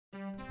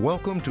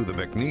Welcome to the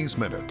McNees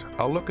Minute,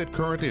 a look at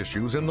current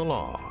issues in the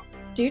law.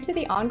 Due to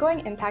the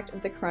ongoing impact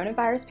of the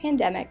coronavirus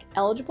pandemic,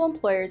 eligible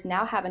employers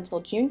now have until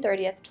June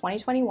 30th,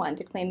 2021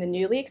 to claim the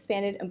newly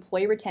expanded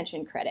Employee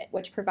Retention Credit,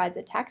 which provides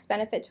a tax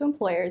benefit to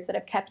employers that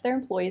have kept their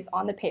employees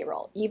on the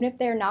payroll, even if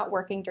they are not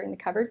working during the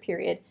covered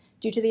period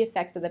due to the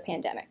effects of the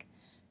pandemic.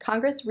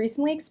 Congress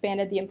recently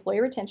expanded the Employee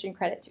Retention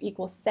Credit to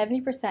equal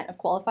 70% of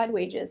qualified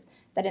wages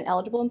that an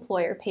eligible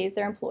employer pays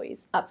their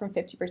employees, up from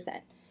 50%.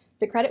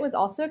 The credit was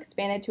also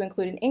expanded to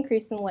include an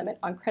increase in the limit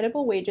on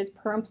creditable wages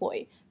per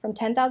employee from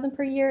 $10,000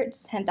 per year to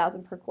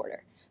 $10,000 per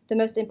quarter. The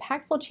most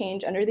impactful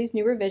change under these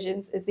new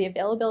revisions is the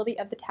availability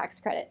of the tax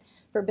credit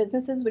for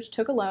businesses which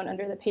took a loan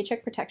under the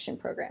Paycheck Protection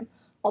Program,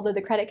 although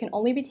the credit can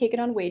only be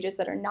taken on wages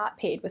that are not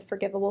paid with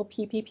forgivable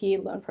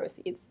PPP loan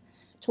proceeds.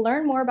 To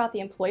learn more about the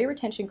Employee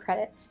Retention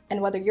Credit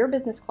and whether your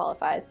business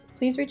qualifies,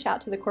 please reach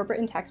out to the corporate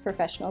and tax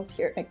professionals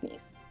here at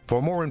McNees.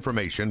 For more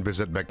information,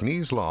 visit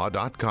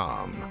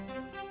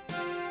McNeeslaw.com.